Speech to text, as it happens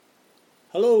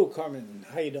Hello, Carmen.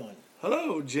 How you doing?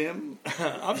 Hello, Jim.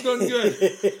 I'm doing good.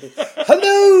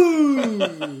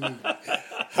 Hello.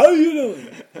 How you doing?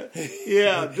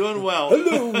 Yeah, doing well.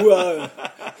 Hello.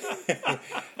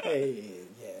 Hey,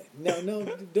 yeah. No,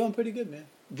 doing pretty good, man.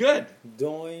 Good.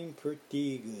 Doing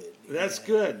pretty good. That's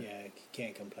good. Yeah,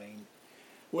 can't complain.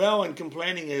 Well, and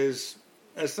complaining it's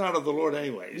not of the Lord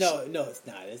anyways. No, it's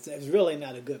not. It's really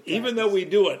not a good practice. Even though we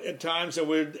do it at times, and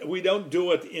we don't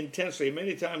do it intentionally.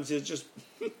 Many times it's just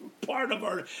part of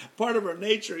our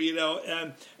nature, you know.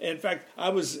 And in fact,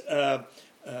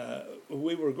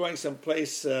 we were going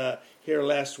someplace here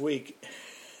last week,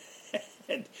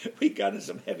 and we got in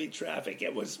some heavy traffic.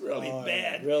 It was really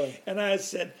bad. Really? And I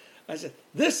said,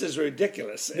 this is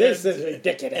ridiculous. This is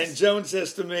ridiculous. And Joan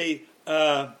says to me,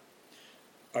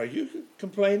 are you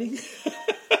complaining?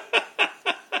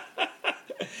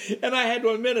 And I had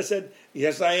to admit, I said,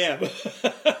 yes, I am.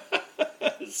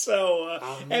 So,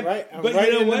 I'm right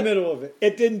in the middle of it.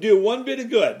 It didn't do one bit of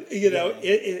good. You know,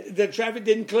 the traffic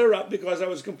didn't clear up because I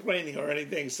was complaining or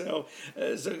anything. So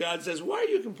God says, why are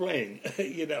you complaining?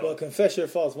 You know. Well, confess your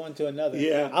faults one to another.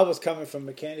 Yeah. I was coming from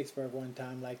Mechanicsburg one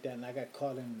time like that, and I got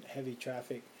caught in heavy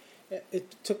traffic.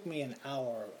 It took me an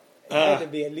hour. It had to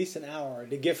be at least an hour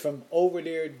to get from over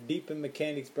there deep in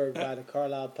Mechanicsburg by the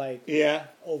Carlisle Pike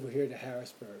over here to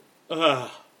Harrisburg.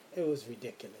 It was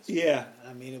ridiculous. Yeah.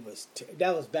 I mean,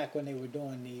 that was back when they were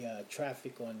doing the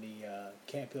traffic on the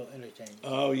Camp Hill interchange.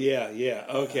 Oh, yeah,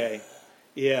 okay.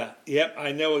 Yeah, yep,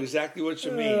 I know exactly what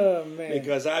you mean. Oh, man.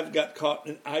 Because I got caught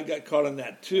in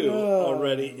that too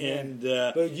already. Man. And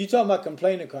but you talking about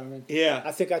complaining, Carmen? Yeah.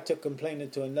 I think I took complaining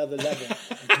to another level.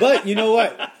 But you know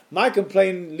what? My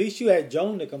complaining, at least you had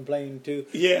Joan to complain to.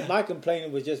 Yeah. My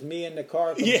complaining was just me in the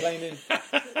car complaining.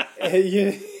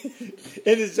 Yeah.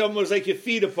 And it's almost like you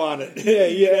feed upon it.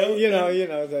 You know,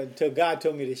 until God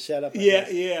told me to shut up.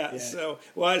 Yeah. So,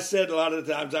 I said a lot of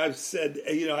the times, I've said,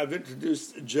 I've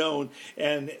introduced Joan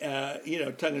and,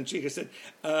 tongue in cheek, I said,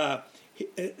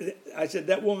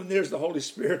 that woman there's the Holy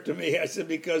Spirit to me. I said,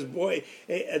 because boy,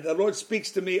 the Lord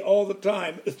speaks to me all the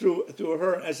time through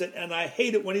her. I said, and I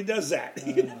hate it when he does that,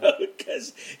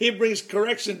 because he brings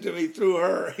correction to me through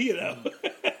her,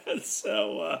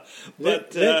 So,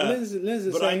 but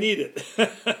I need it.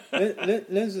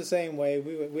 Lynn's the same way.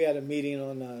 We had a meeting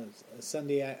on a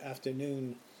Sunday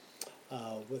afternoon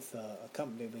with a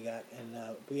company we got, and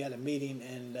we had a meeting,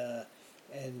 and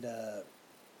a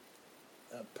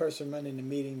person running the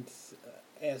meeting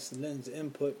asked Lynn's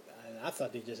input, and I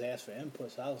thought they just asked for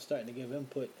input, so I was starting to give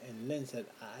input, and Lynn said,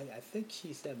 I think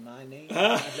she said my name.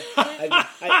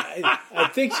 I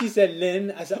think she said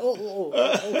Lynn. I said,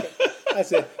 okay. I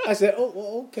said,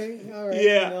 okay, all right.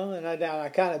 Yeah. And I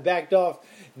kind of backed off.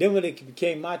 Then when it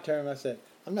became my turn, I said,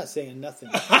 I'm not saying nothing.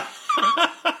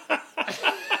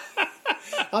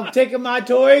 I'm taking my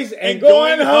toys and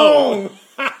going home.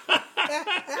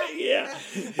 Yeah.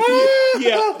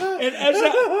 And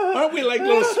aren't we like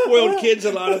little spoiled kids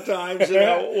a lot of times?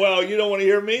 Well, you don't want to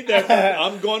hear me?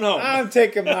 I'm going home. I'm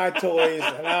taking my toys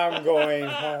and I'm going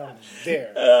home.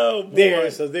 There. Oh, boy.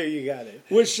 There. So there you got it.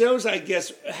 Which shows, I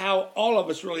guess, how all of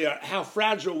us really are, how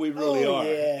fragile we really are.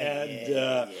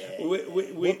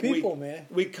 We're people, man.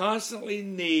 We constantly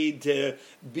need to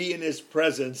be in His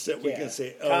presence that we can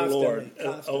say, constantly.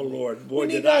 Lord, boy,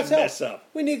 did I mess up.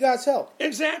 We need God's help.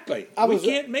 Exactly. We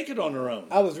can't make it on our own.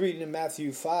 I was reading in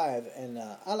Matthew 5, and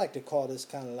I like to call this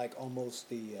kind of like almost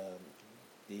the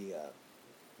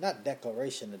not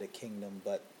declaration of the kingdom,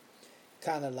 but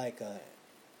kind of like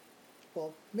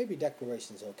maybe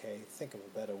declaration's okay. Think of a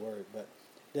better word, but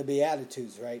the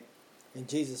Beatitudes, right? And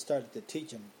Jesus started to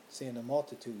teach them, seeing the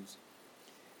multitudes.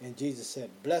 And Jesus said,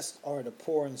 blessed are the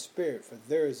poor in spirit, for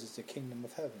theirs is the kingdom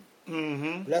of heaven.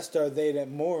 Mm-hmm. Blessed are they that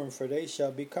mourn, for they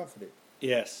shall be comforted.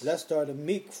 Yes. Blessed are the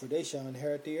meek, for they shall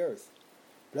inherit the earth.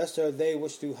 Blessed are they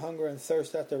which do hunger and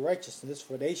thirst after righteousness,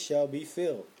 for they shall be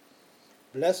filled.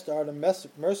 Blessed are the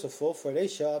merciful, for they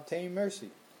shall obtain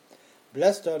mercy.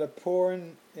 Blessed are the poor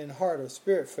in heart or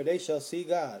spirit, for they shall see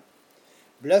God.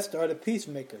 Blessed are the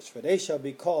peacemakers, for they shall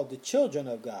be called the children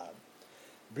of God.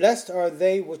 Blessed are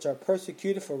they which are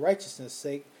persecuted for righteousness'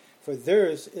 sake, for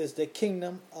theirs is the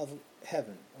kingdom of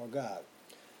heaven, or God.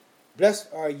 Blessed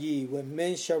are ye when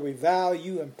men shall revile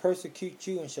you and persecute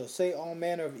you, and shall say all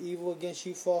manner of evil against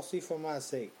you falsely for my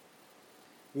sake.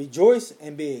 Rejoice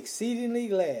and be exceedingly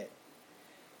glad,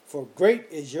 for great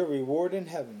is your reward in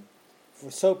heaven. For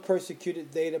so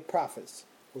persecuted they the prophets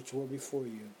which were before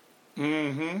you.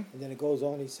 Mm-hmm. And then it goes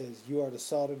on, he says, you are the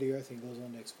salt of the earth, and goes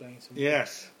on to explain some more.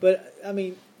 Yes. But, I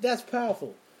mean, that's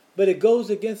powerful. But it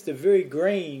goes against the very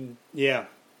grain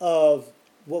of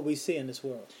what we see in this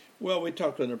world. Well, we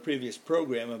talked on a previous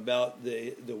program about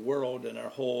the world and our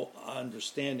whole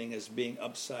understanding as being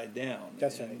upside down.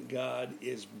 That's and right. God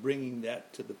is bringing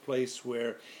that to the place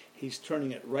where he's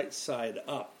turning it right side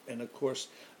up. And, of course,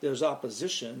 there's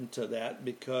opposition to that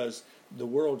because the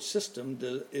world system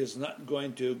is not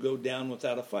going to go down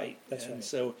without a fight. That's and right.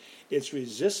 so it's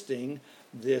resisting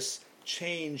this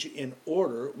change in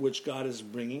order which God is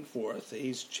bringing forth.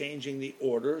 He's changing the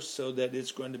order so that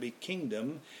it's going to be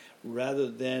kingdom rather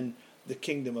than the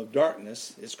kingdom of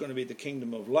darkness. It's going to be the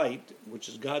kingdom of light, which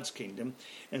is God's kingdom.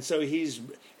 And so he's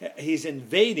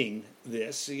invading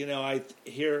this. You know,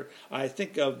 I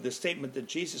think of the statement that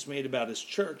Jesus made about his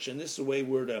church, and this is the way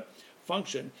we're to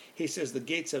function. He says the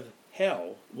gates of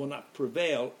hell will not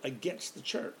prevail against the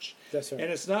church. That's right.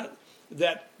 And it's not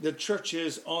that the church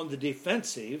is on the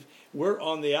defensive. We're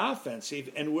on the offensive,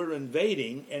 and we're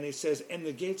invading. And he says, and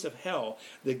the gates of hell,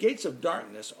 the gates of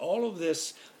darkness, all of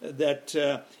this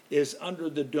that is under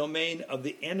the domain of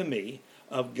the enemy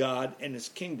of God and his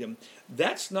kingdom,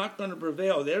 that's not going to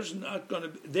prevail. They're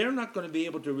not going to be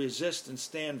able to resist and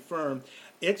stand firm.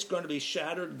 It's going to be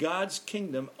shattered. God's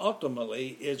kingdom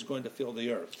ultimately is going to fill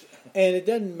the earth. And it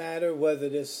doesn't matter whether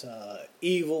this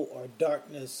evil or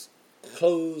darkness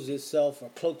clothes itself or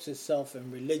cloaks itself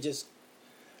in religious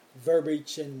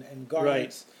verbiage and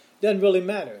garments. Right. Doesn't really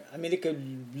matter. I mean, it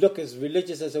could look as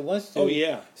religious as it wants to. Oh,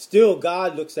 yeah. Still,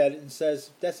 God looks at it and says,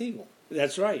 that's evil.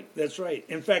 That's right. That's right.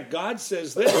 In fact, God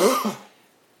says this.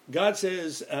 God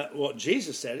says,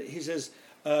 Jesus said it. He says,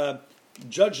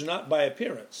 judge not by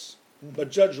appearance, but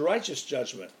judge righteous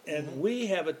judgment. And we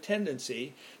have a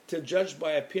tendency to judge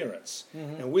by appearance.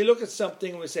 And we look at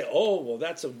something and we say, oh, well,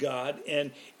 that's of God.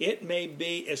 And it may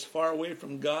be as far away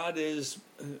from God as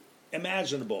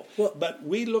imaginable. Well, but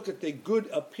we look at the good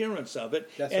appearance of it,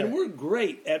 and right. we're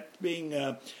great at being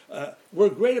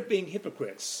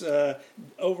hypocrites.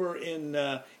 Over in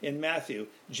Matthew,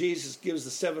 Jesus gives the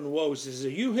 7 woes. He says,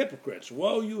 "You hypocrites,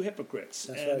 woe you hypocrites!"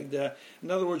 That's and right. In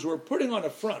other words, we're putting on a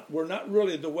front. We're not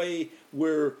really the way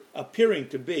we're appearing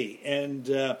to be.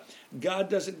 And God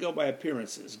doesn't go by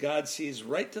appearances. God sees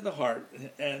right to the heart,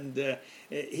 and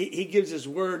He gives His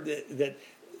word that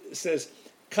says,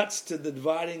 cuts to the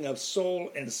dividing of soul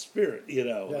and spirit, you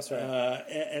know. That's right.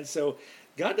 And so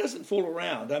God doesn't fool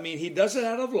around. I mean, He does it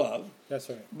out of love. That's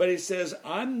right. But He says,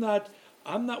 I'm not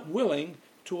willing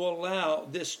to allow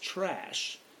this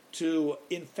trash to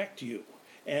infect you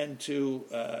and to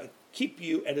keep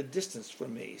you at a distance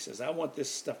from me. He says, I want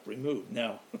this stuff removed.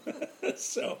 Now,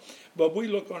 but we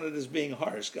look on it as being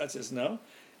harsh. God says, no,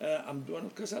 I'm doing it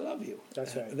because I love you.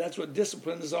 That's right. That's what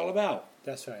discipline is all about.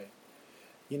 That's right.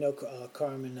 You know,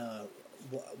 Carmen,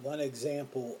 one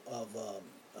example of a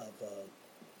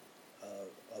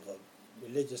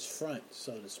religious front,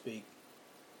 so to speak,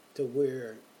 to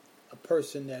where a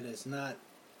person that is not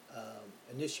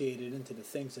initiated into the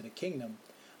things of the kingdom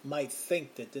might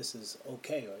think that this is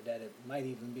okay or that it might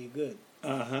even be good,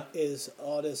 is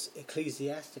all this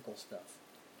ecclesiastical stuff.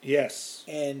 Yes.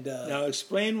 And now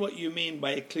explain what you mean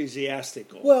by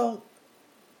ecclesiastical. Well,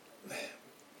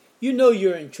 you know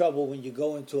you're in trouble when you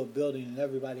go into a building and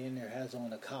everybody in there has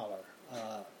on a collar.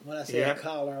 When I say a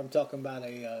collar, I'm talking about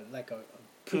a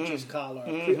preacher's collar,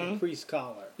 a priest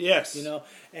collar. Yes. You know,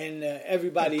 and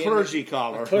everybody a clergy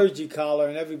collar. A clergy collar,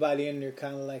 and everybody in there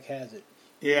kind of like has it.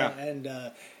 Yeah. And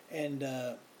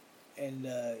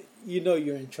you know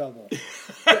you're in trouble.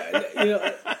 You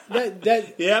know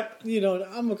that. Yep. You know,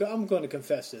 I'm going to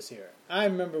confess this here. I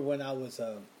remember when I was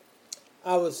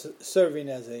serving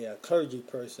as a clergy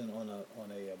person on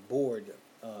a board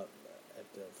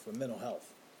for mental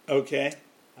health. Okay.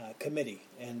 Committee,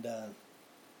 and I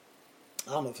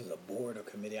don't know if it was a board or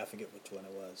committee. I forget which one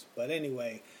it was. But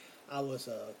anyway, I was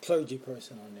a clergy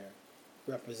person on there,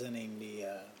 representing the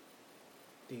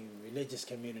religious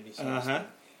community. So to speak.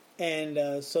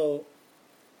 And so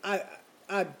I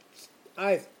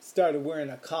started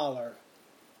wearing a collar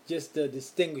just to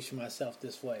distinguish myself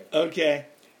this way. Okay.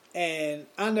 And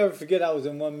I'll never forget, I was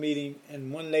in one meeting,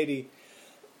 and one lady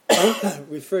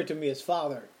referred to me as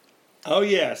Father. Oh,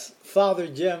 yes. Father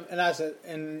Jim. And I said,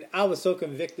 and I was so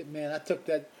convicted, man, I took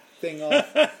that thing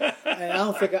off. And I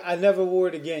don't think, I never wore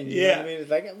it again. You know what I mean? It's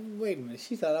like, wait a minute,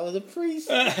 she thought I was a priest.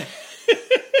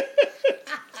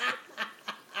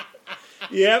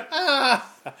 Yep.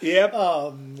 Yep.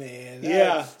 Oh, man.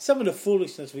 Yeah. Some of the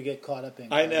foolishness we get caught up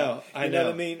in. I know. You know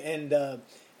what I mean?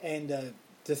 And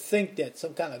to think that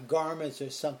some kind of garments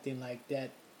or something like that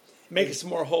make us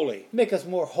more holy. Make us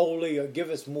more holy or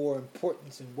give us more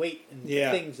importance and weight in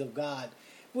the things of God,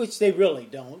 which they really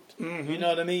don't. You know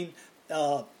what I mean?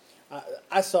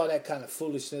 I saw that kind of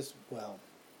foolishness. Well,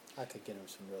 I could get in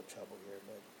some real trouble here,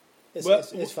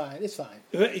 It's fine. It's fine.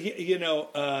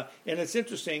 And it's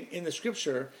interesting in the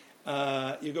Scripture.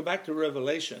 You go back to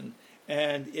Revelation,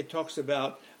 and it talks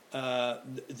about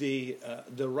the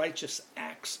righteous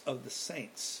acts of the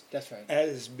saints. That's right.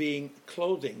 As being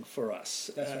clothing for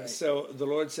us. That's right. So the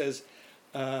Lord says,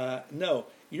 no,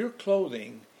 your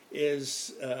clothing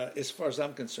is, as far as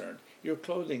I'm concerned, your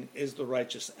clothing is the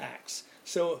righteous acts.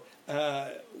 So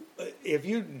if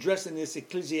you dress in this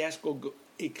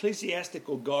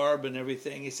ecclesiastical garb and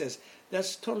everything, he says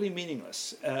that's totally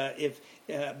meaningless.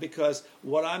 Because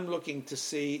what I'm looking to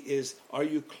see is, are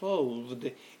you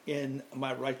clothed in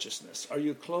my righteousness? Are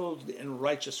you clothed in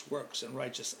righteous works and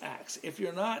righteous acts? If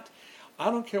you're not, I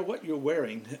don't care what you're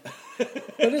wearing. But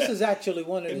this is actually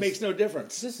one of it makes no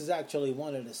difference. This is actually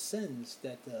one of the sins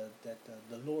that the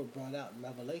Lord brought out in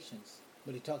Revelations,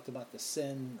 when he talked about the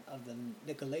sin of the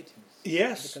Nicolaitans.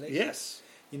 Yes, yes.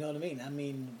 You know what I mean? I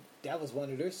mean, that was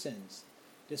one of their sins.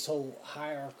 This whole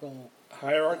hierarchical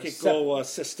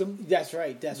system. That's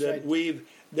right. That's right.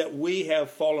 That we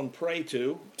have fallen prey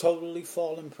to. Totally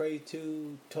fallen prey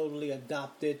to. Totally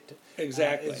adopted.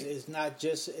 Exactly. It's not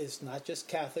just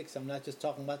Catholics. I'm not just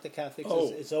talking about the Catholics.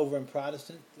 Oh. It's over in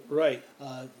Protestant. Right.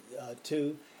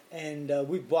 Too, and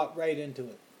we bought right into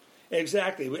it.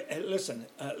 Exactly. Listen.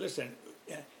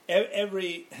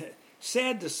 Every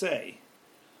sad to say,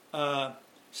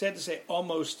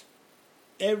 almost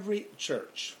every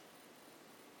church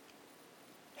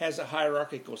has a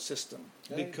hierarchical system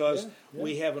because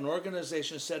we have an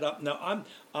organization set up. Now,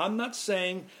 I'm not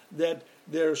saying that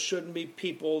there shouldn't be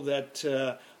people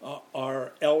that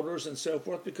are elders and so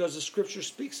forth, because the Scripture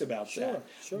speaks about that.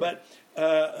 Sure. But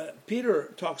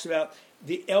Peter talks about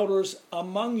the elders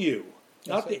among you,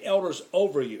 not the elders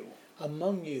over you.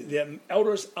 Among you. The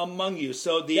elders among you.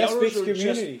 So the elders are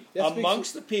just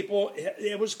amongst the people.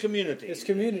 It was community. It's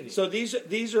community. So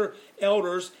these are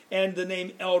elders, and the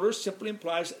name elders simply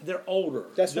implies they're older.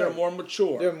 They're more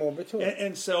mature. They're more mature.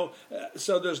 And so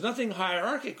there's nothing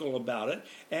hierarchical about it.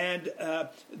 And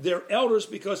they're elders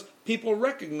because people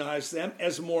recognize them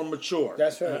as more mature.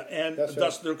 That's right.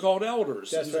 Thus they're called elders.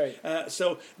 That's right.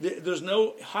 So there's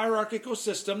no hierarchical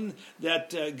system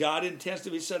that God intends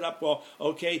to be set up. Well,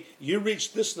 okay, you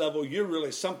reach this level, you're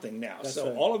really something now. That's so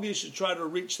right. all of you should try to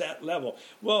reach that level.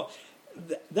 Well,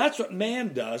 that's what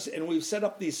man does, and we've set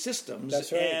up these systems,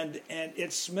 That's right. and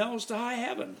it smells to high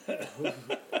heaven.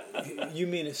 You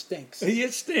mean it stinks?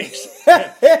 It stinks.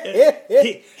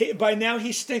 By now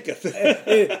he stinketh.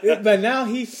 By now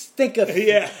he stinketh.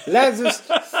 Yeah. Lazarus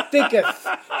stinketh.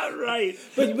 Right.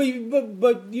 But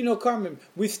you know, Carmen,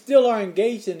 we still are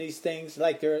engaged in these things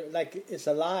like it's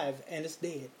alive and it's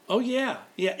dead. Oh yeah,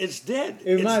 it's dead.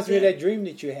 It reminds me of that dream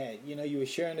that you had. You know, you were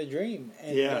sharing a dream,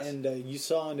 and you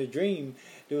saw in the dream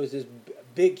there was this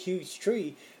big, huge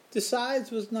tree. The size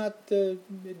was not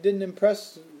it didn't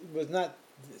impress. Was not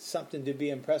something to be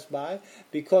impressed by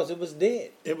because it was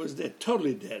dead. It was dead,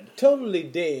 totally dead. Totally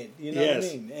dead. You know Yes.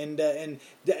 what I mean?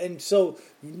 And so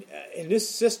in this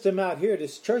system out here,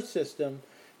 this church system,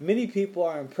 many people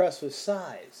are impressed with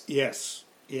size. Yes.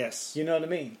 You know what I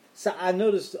mean? So I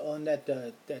noticed on that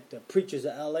the Preachers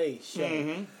of L.A. show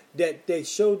Mm-hmm. that they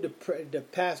showed the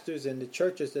pastors and the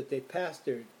churches that they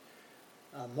pastored,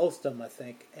 most of them I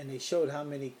think, and they showed how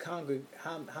many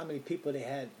how many people they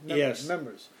had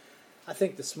members. I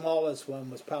think the smallest one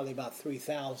was probably about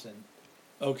 3,000.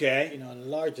 Okay. You know, and the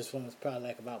largest one was probably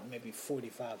like about maybe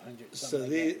 4,500. So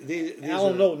these I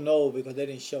don't know because they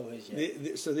didn't show his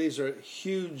yet. So these are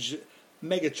huge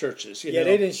mega churches. You Yeah, know?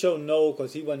 they didn't show Noel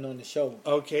because he wasn't on the show.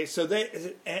 Okay, so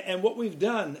and what we've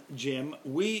done, Jim,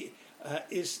 we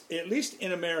is, at least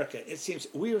in America, it seems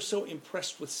we are so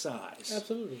impressed with size.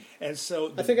 Absolutely. And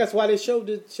so I think that's why they showed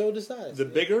the size. The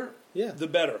bigger, yeah, the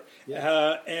better.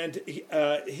 Yeah. And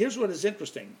here's what is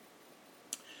interesting.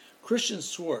 Christian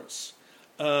Swartz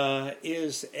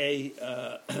is a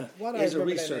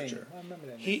researcher. I remember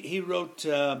that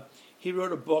name. He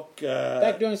wrote a book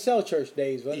back during cell church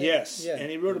days, wasn't it? Yes, Yeah. and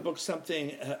he wrote a book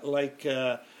something like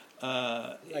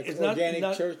it's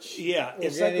organic church. Yeah,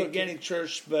 it's like organic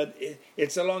church, but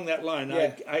it's along that line.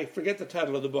 Yeah. I forget the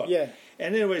title of the book. Yeah.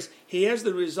 And anyways, he has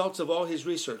the results of all his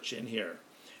research in here,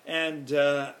 and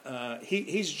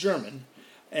he's German,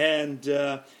 and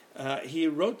he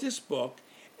wrote this book,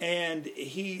 and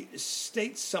he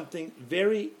states something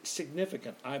very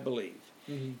significant, I believe.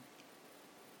 Mm-hmm.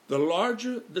 The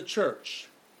larger the church,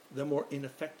 the more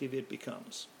ineffective it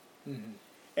becomes. Mm-hmm.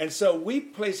 And so we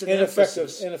place an Ineffective.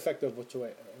 emphasis. Ineffective which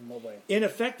way? In what way?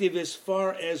 Ineffective as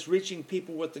far as reaching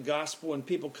people with the gospel and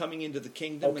people coming into the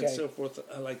kingdom and Okay. so forth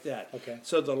like that. Okay.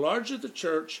 So the larger the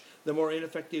church, the more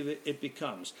ineffective it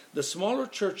becomes. The smaller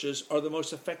churches are the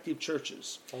most effective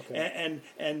churches. Okay.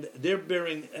 And they're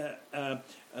bearing,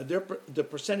 the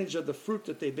percentage of the fruit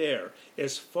that they bear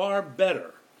is far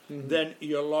better than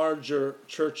your larger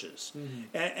churches.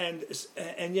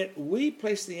 And yet we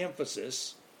place the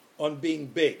emphasis on being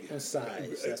big. On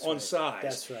size. That's On right. size.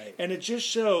 That's right. And it just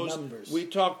shows, Numbers. we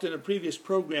talked in a previous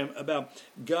program about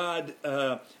God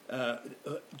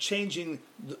changing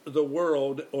the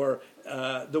world, or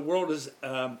the world is,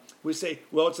 we say,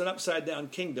 well, it's an upside down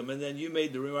kingdom. And then you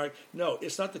made the remark, no,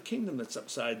 it's not the kingdom that's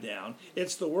upside down.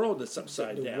 It's the world that's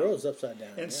upside down. The world's upside down.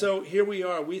 And so here we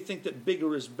are. We think that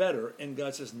bigger is better, and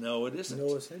God says, "No, it isn't.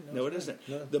 No, it's not. No, it isn't.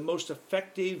 No. The most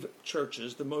effective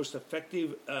churches, the most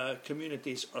effective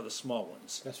communities are the small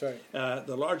ones. That's right.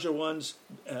 The larger ones,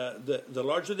 the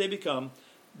larger they become,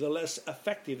 the less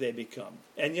effective they become.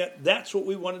 And yet, that's what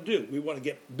we want to do. We want to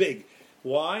get big.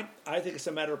 Why? I think it's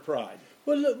a matter of pride.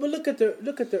 Well, look at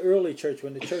the early church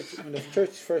when the church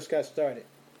first got started.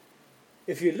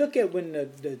 If you look at when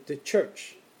the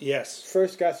church Yes.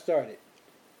 first got started,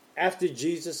 after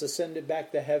Jesus ascended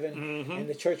back to heaven, and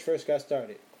the church first got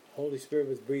started, Holy Spirit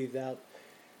was breathed out.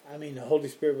 I mean, the Holy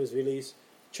Spirit was released.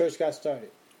 Church got started.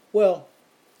 Well,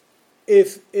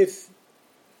 if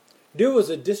there was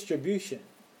a distribution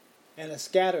and a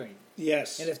scattering,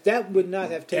 Yes. and if that would not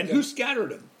have taken And who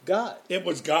scattered them? God, It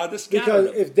was God that because scattered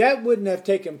them. if that wouldn't have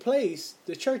taken place,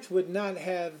 the church would not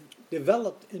have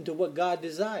developed into what God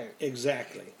desired.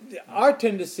 Exactly. Our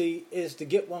tendency is to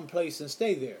get one place and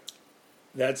stay there.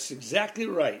 That's exactly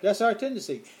right. That's our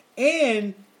tendency.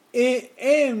 And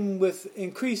with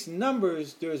increased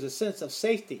numbers, there's a sense of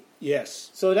safety. Yes.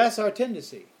 So that's our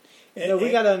tendency.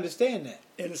 We got to understand that.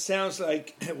 And it sounds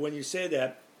like when you say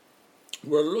that,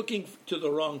 we're looking to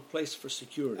the wrong place for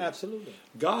security. Absolutely.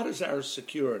 God is our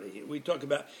security. We talk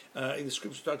about, in the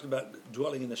scripture talks about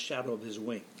dwelling in the shadow of his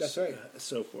wings. That's right.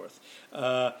 So forth.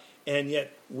 And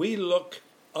yet we look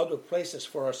other places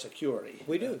for our security.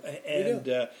 We do.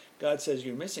 And God says,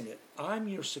 you're missing it. I'm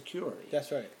your security.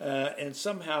 That's right. And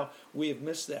somehow we have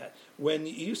missed that. When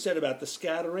you said about the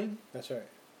scattering, That's right.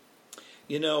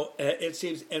 it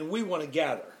seems, and we want to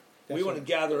gather. We want to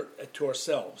gather to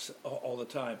ourselves all the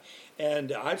time.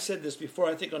 And I've said this before,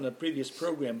 I think on a previous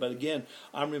program, but again,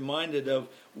 I'm reminded of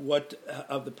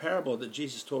of the parable that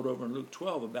Jesus told over in Luke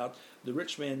 12 about the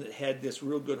rich man that had this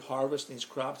real good harvest in his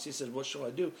crops. He said, what shall I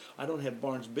do? I don't have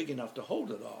barns big enough to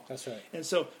hold it all. That's right. And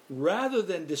so rather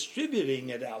than distributing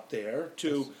it out there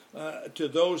to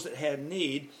those that had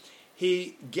need,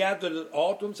 he gathered it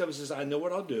all to himself. He says, I know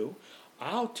what I'll do.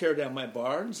 I'll tear down my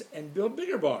barns and build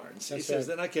bigger barns. He says,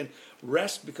 then I can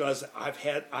rest because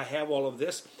I have all of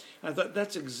this. I thought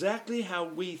that's exactly how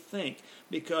we think,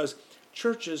 because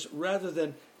churches, rather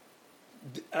than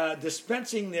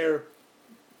dispensing their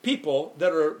people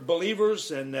that are believers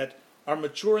and that are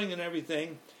maturing and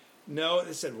everything, no,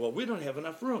 they said, well, we don't have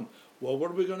enough room. Well,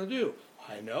 what are we going to do?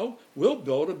 I know. We'll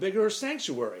build a bigger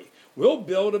sanctuary. We'll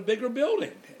build a bigger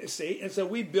building. See? And so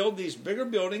we build these bigger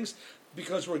buildings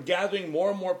because we're gathering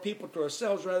more and more people to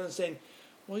ourselves, rather than saying,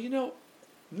 well,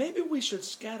 maybe we should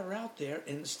scatter out there,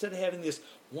 and instead of having this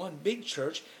one big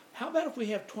church, how about if we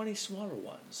have 20 smaller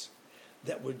ones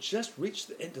that would just reach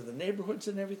into the neighborhoods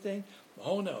and everything?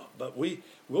 Oh, no, but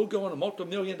we'll go on a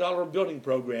multi-million-dollar building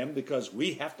program because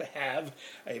we have to have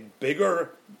a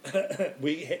bigger,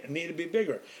 we need to be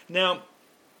bigger. Now,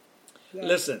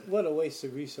 listen. What a waste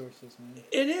of resources, man.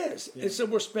 It is. Yeah. And so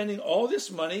we're spending all this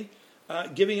money,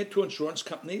 giving it to insurance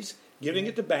companies, giving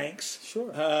it to banks.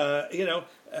 Sure.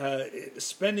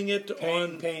 Spending it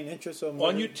paying interest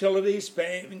on utilities,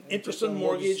 paying interest on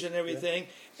mortgage and everything,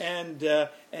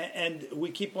 and we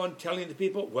keep on telling the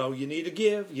people, well, you need to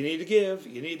give, you need to give,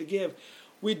 you need to give.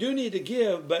 We do need to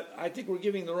give, but I think we're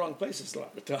giving the wrong places a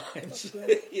lot of times.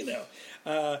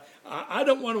 I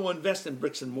don't want to invest in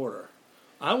bricks and mortar.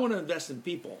 I want to invest in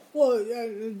people. Well,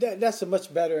 that's a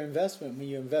much better investment when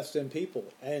you invest in people.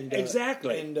 And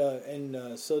exactly.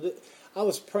 I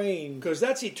was praying, because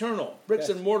that's eternal. Bricks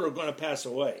and mortar are going to pass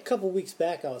away. A couple of weeks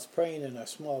back, I was praying in a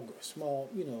small,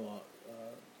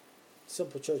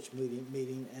 simple church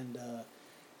meeting, and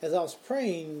as I was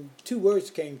praying, 2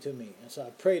 words came to me, and so I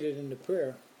prayed it in the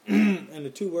prayer, and the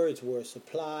 2 words were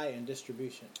supply and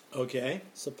distribution. Okay.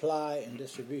 Supply and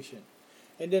distribution.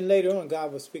 And then later on,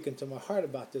 God was speaking to my heart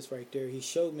about this right there. He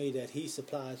showed me that He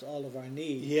supplies all of our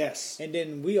needs. Yes. And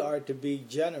then we are to be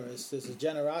generous. There's a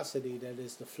generosity that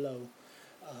is the flow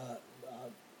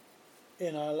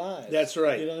in our lives. That's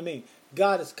right. You know what I mean?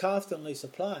 God is constantly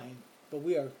supplying, but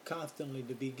we are constantly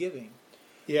to be giving.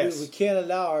 Yes. We can't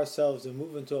allow ourselves to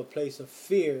move into a place of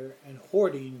fear and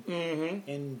hoarding Mm-hmm.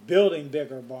 and building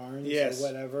bigger barns Yes. or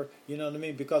whatever. You know what I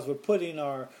mean? Because we're putting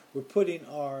our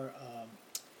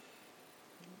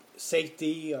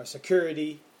safety, our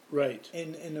security, Right.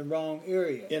 in the wrong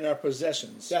area. In our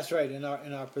possessions. That's right, in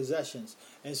our possessions.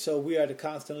 And so we are to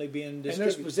constantly being And those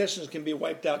distributed. possessions can be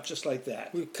wiped out just like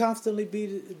that. We constantly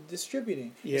be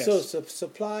distributing. Yes. So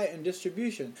supply and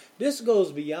distribution. This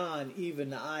goes beyond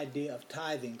even the idea of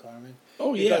tithing, Carmen.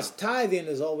 Oh, yeah. Because tithing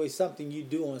is always something you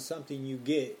do on something you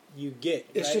get.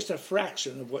 It's right? just a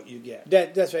fraction of what you get.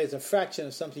 That's right. It's a fraction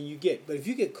of something you get. But if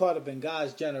you get caught up in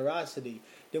God's generosity,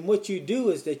 then what you do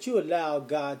is that you allow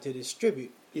God to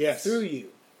distribute Yes. through you.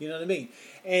 You know what I mean?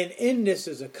 And in this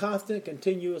is a constant,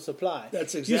 continuous supply.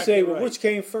 That's exactly You say, well, right. which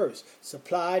came first?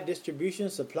 Supply, distribution.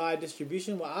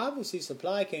 Well, obviously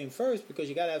supply came first because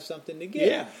you got to have something to give.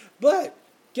 Yeah. But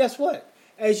guess what?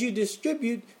 As you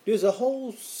distribute, there's a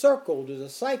whole circle, there's a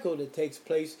cycle that takes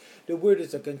place where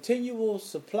there's a continual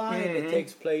supply that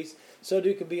takes place so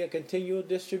there can be a continual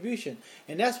distribution.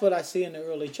 And that's what I see in the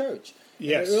early church.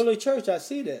 Yes. In the early church, I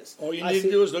see this. All you need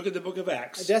to do is look at the book of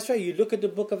Acts. That's right. You look at the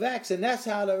book of Acts, and that's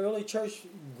how the early church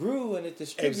grew and it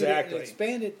distributed Exactly. and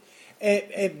expanded.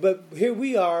 But here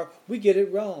we are, we get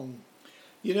it wrong.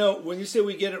 You know, when you say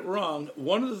we get it wrong,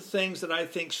 one of the things that I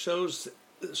think shows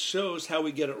how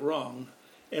we get it wrong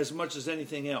as much as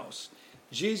anything else,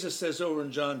 Jesus says over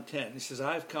in John 10, he says,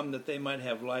 I've come that they might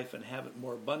have life and have it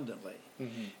more abundantly.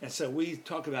 Mm-hmm. And so we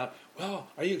talk about, well,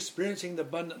 are you experiencing the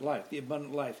abundant life, the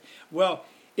abundant life? Well,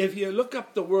 if you look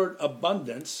up the word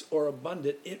abundance or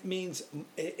abundant, it means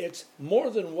it's more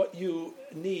than what you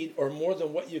need or more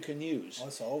than what you can use. Oh,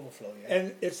 it's an overflow, yeah.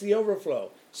 And it's the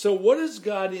overflow. So what does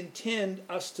God intend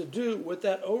us to do with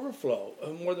that overflow,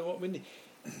 more than what we need?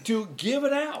 To give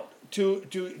it out, to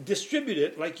distribute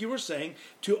it, like you were saying,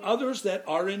 to others that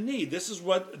are in need. This is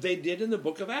what they did in the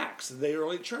book of Acts, the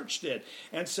early church did.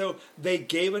 And so they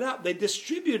gave it out, they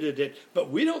distributed it,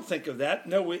 but we don't think of that.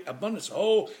 No, abundance,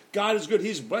 oh, God is good,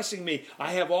 He's blessing me,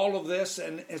 I have all of this,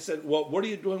 and said, well, what are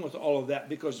you doing with all of that?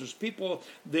 Because there's people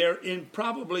there in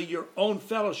probably your own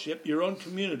fellowship, your own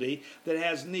community that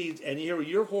has needs, and here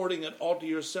you're hoarding it all to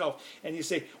yourself, and you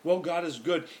say, well, God is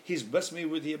good, He's blessed me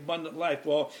with the abundant life.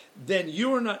 Well, then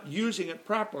you are not using it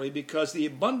properly, because the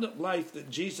abundant life that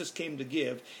Jesus came to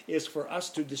give is for us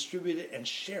to distribute it and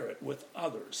share it with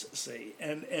others, see.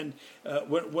 And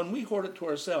when we hoard it to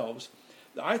ourselves,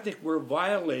 I think we're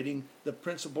violating the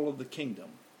principle of the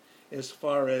kingdom as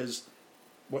far as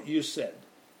what you said,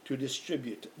 to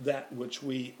distribute that which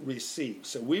we receive.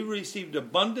 So we received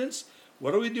abundance.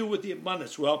 What do we do with the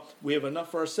abundance? Well, we have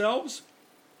enough for ourselves.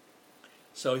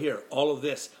 So here, all of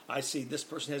this, I see this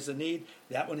person has a need,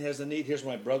 that one has a need, here's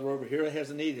my brother over here has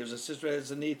a need, here's a sister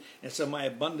has a need, and so my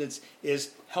abundance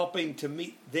is helping to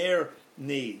meet their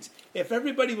needs. If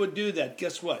everybody would do that,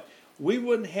 guess what? We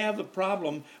wouldn't have a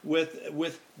problem with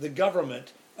the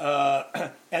government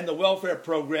and the welfare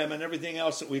program and everything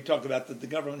else that we talk about that the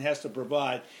government has to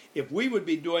provide. If we would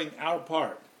be doing our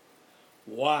part,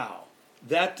 wow,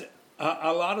 that...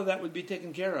 a lot of that would be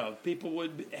taken care of. People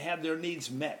would have their needs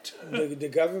met. The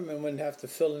government wouldn't have to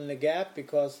fill in the gap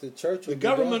because the church would The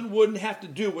government wouldn't have to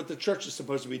do what the church is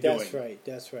supposed to be doing.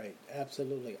 That's right.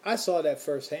 Absolutely. I saw that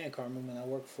firsthand, Carmen, when I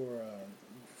worked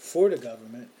for the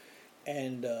government.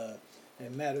 And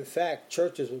matter of fact,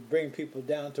 churches would bring people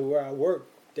down to where I work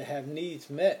to have needs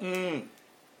met. Mm.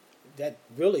 That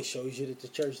really shows you that the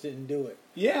church didn't do it.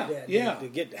 Yeah. To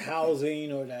get the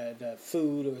housing or the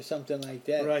food or something like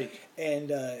that. Right. And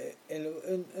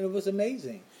it was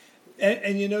amazing.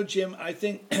 And you know, Jim, I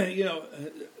think,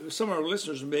 some of our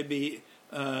listeners may be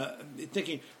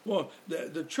thinking, well,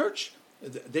 the church,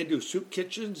 they do soup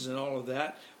kitchens and all of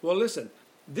that. Well, listen,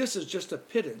 this is just a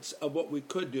pittance of what we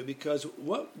could do, because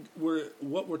what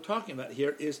we're talking about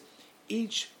here is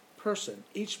each person,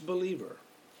 each believer,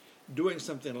 doing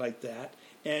something like that.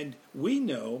 And we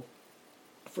know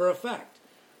for a fact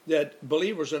that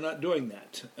believers are not doing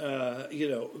that.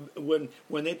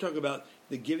 When they talk about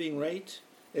the giving rate,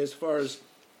 as far as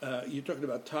you're talking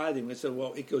about tithing, they said,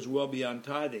 well, it goes well beyond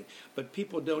tithing. But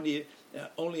people don't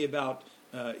only about,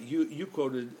 you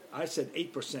quoted, I said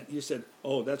 8%. You said,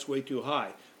 oh, that's way too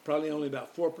high. Probably only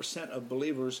about 4% of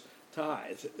believers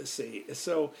tithe, see.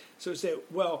 So say,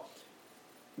 well,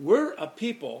 we're a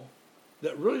people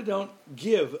that really don't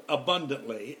give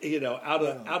abundantly, out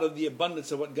of the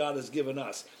abundance of what God has given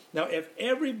us. Now, if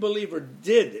every believer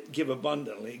did give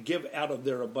abundantly, give out of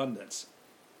their abundance,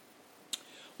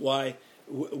 why,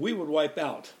 we would wipe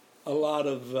out a lot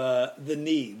of the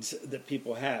needs that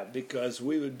people have, because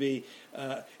we would be,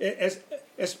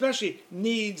 especially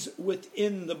needs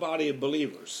within the body of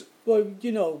believers. Well,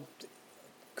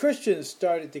 Christians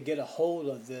started to get a hold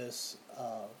of this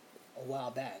a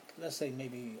while back. Let's say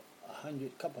maybe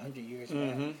couple hundred years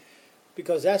back,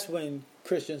 because that's when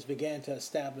Christians began to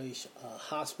establish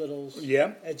hospitals,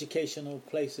 educational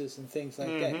places, and things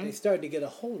like that. They started to get a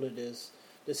hold of this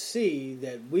to see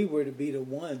that we were to be the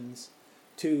ones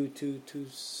to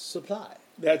supply.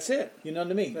 That's it. You know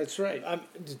what I mean? That's right.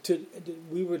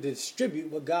 We were to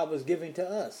distribute what God was giving to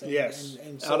us.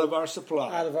 And so, out of our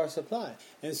supply. Out of our supply.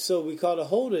 And so we caught a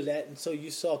hold of that, and so you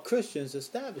saw Christians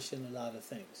establishing a lot of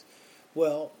things.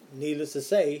 Well, needless to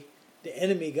say, the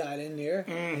enemy got in there,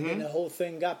 and then the whole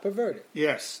thing got perverted.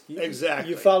 Yes,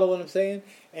 exactly. You follow what I'm saying?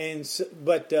 And so,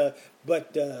 but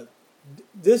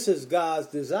this is God's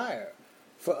desire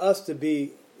for us to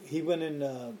be. He went in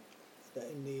the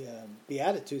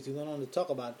Beatitudes. He went on to talk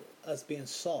about us being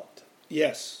salt.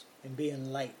 Yes. And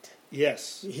being light.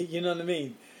 Yes. You know what I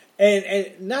mean?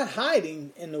 And not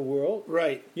hiding in the world.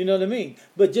 Right. You know what I mean?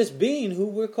 But just being who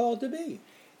we're called to be.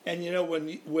 And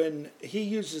when he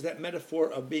uses that metaphor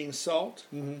of being salt,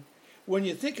 when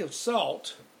you think of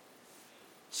salt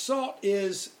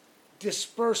is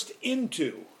dispersed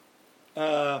into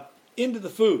the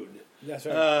food. That's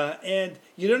right. And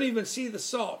you don't even see the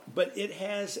salt, but it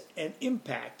has an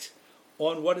impact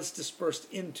on what it's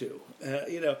dispersed into.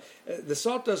 The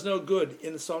salt does no good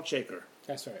in the salt shaker.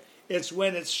 That's right. It's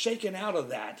when it's shaken out of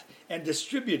that and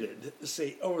distributed,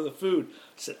 say, over the food.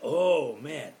 Said, oh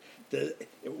man.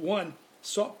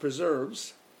 Salt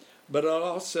preserves, but it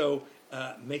also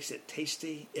makes it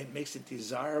tasty. It makes it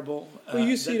desirable. Well,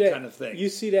 you see that kind of thing. You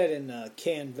see that in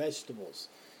canned vegetables.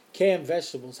 Canned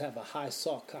vegetables have a high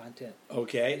salt content.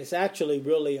 Okay, and it's actually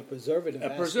really a preservative.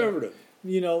 Preservative.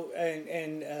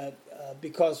 And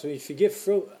because if you get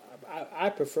fruit, I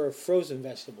prefer frozen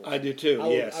vegetables. I do too.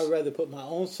 Yes, I'd rather put my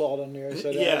own salt on there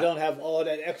so that I don't have all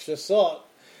that extra salt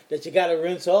that you got to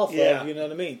rinse off of, you know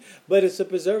what I mean? But it's a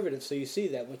preservative, so you see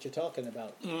that what you're talking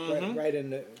about right in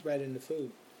the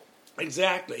food.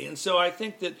 Exactly, and so I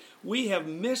think that we have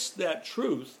missed that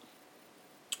truth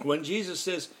when Jesus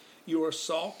says, "You are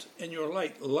salt and you are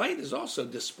light." Light is also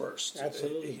dispersed.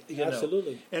 Absolutely,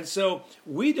 absolutely. And so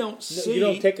we don't see. You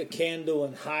don't take a candle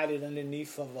and hide it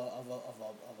underneath of a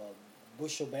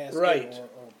bushel basket, right?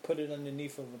 Or put it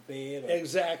underneath of a bed, or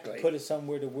exactly. Put it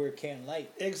somewhere to where it can't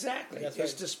light. Exactly, That's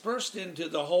it's right. dispersed into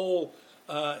the whole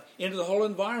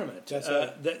environment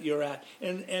that you're at,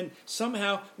 and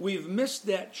somehow we've missed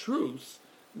that truth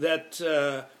that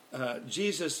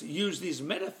Jesus used these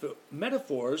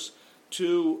metaphors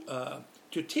to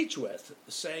teach with,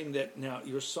 saying that now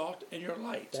you're salt and you're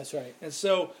light. That's right. And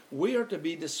so we are to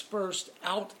be dispersed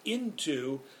out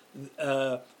into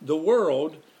the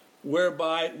world,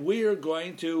 whereby we are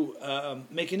going to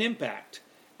make an impact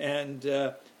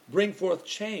and bring forth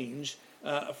change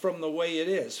from the way it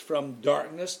is, from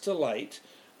darkness to light,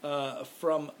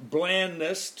 from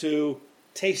blandness to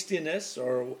tastiness,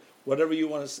 or whatever you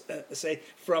want to say,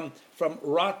 from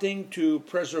rotting to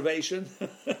preservation.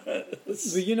 But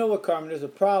you know what, Carmen? There's a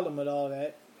problem with all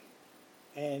that,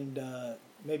 and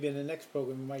maybe in the next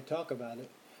program we might talk about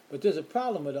it. But there's a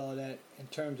problem with all that in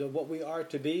terms of what we are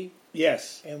to be.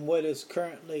 Yes. And what is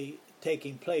currently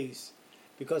taking place,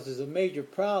 because there's a major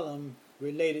problem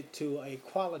related to a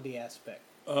quality aspect.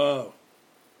 Oh,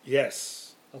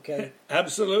 yes. Okay.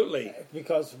 Absolutely.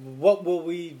 Because what will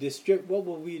we distribute? What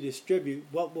will we distribute?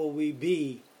 What will we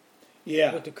be?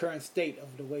 Yeah. With the current state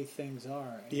of the way things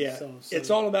are. And yeah. So it's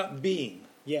all about being.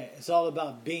 Yeah, it's all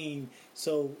about being.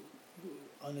 So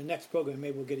on the next program,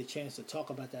 maybe we'll get a chance to talk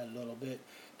about that a little bit,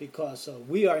 because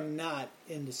we are not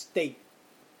in the state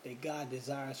that God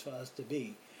desires for us to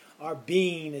be. Our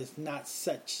being is not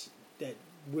such that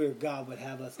where God would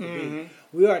have us to be.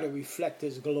 We are to reflect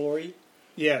His glory.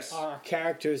 Yes. Our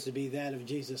character is to be that of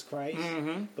Jesus Christ.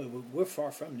 But we're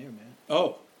far from there, man.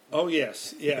 Oh,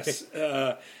 yes, yes.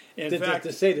 In fact,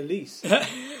 to say the least.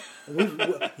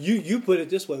 You put it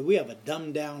this way: we have a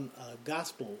dumbed down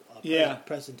gospel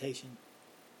presentation.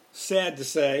 Sad to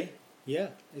say. Yeah.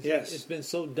 Yes. It's been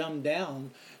so dumbed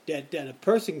down that a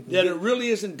person that it really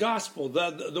isn't gospel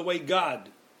the way God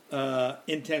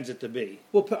intends it to be.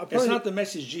 Well, it's not the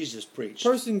message Jesus preached. A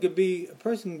person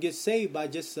can get saved by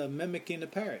just mimicking a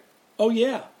parrot. Oh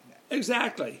yeah,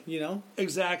 exactly. You know,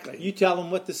 exactly. You tell them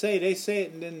what to say, they say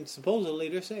it, and then supposedly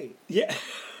they're saved. Yeah.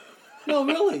 No,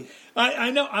 really.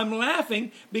 I know. I'm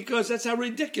laughing because that's how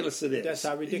ridiculous it is. That's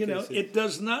how ridiculous it is. It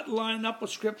does not line up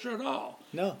with Scripture at all.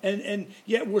 No. And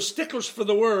yet we're sticklers for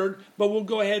the Word, but we'll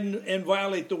go ahead and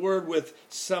violate the Word with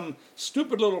some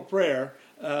stupid little prayer.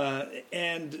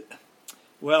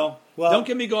 Well, don't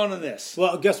get me going on this.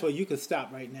 Well, guess what? You can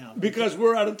stop right now. Because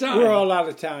we're out of time. We're all out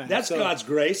of time. That's God's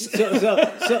grace.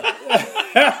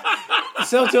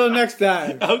 So till next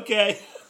time. Okay.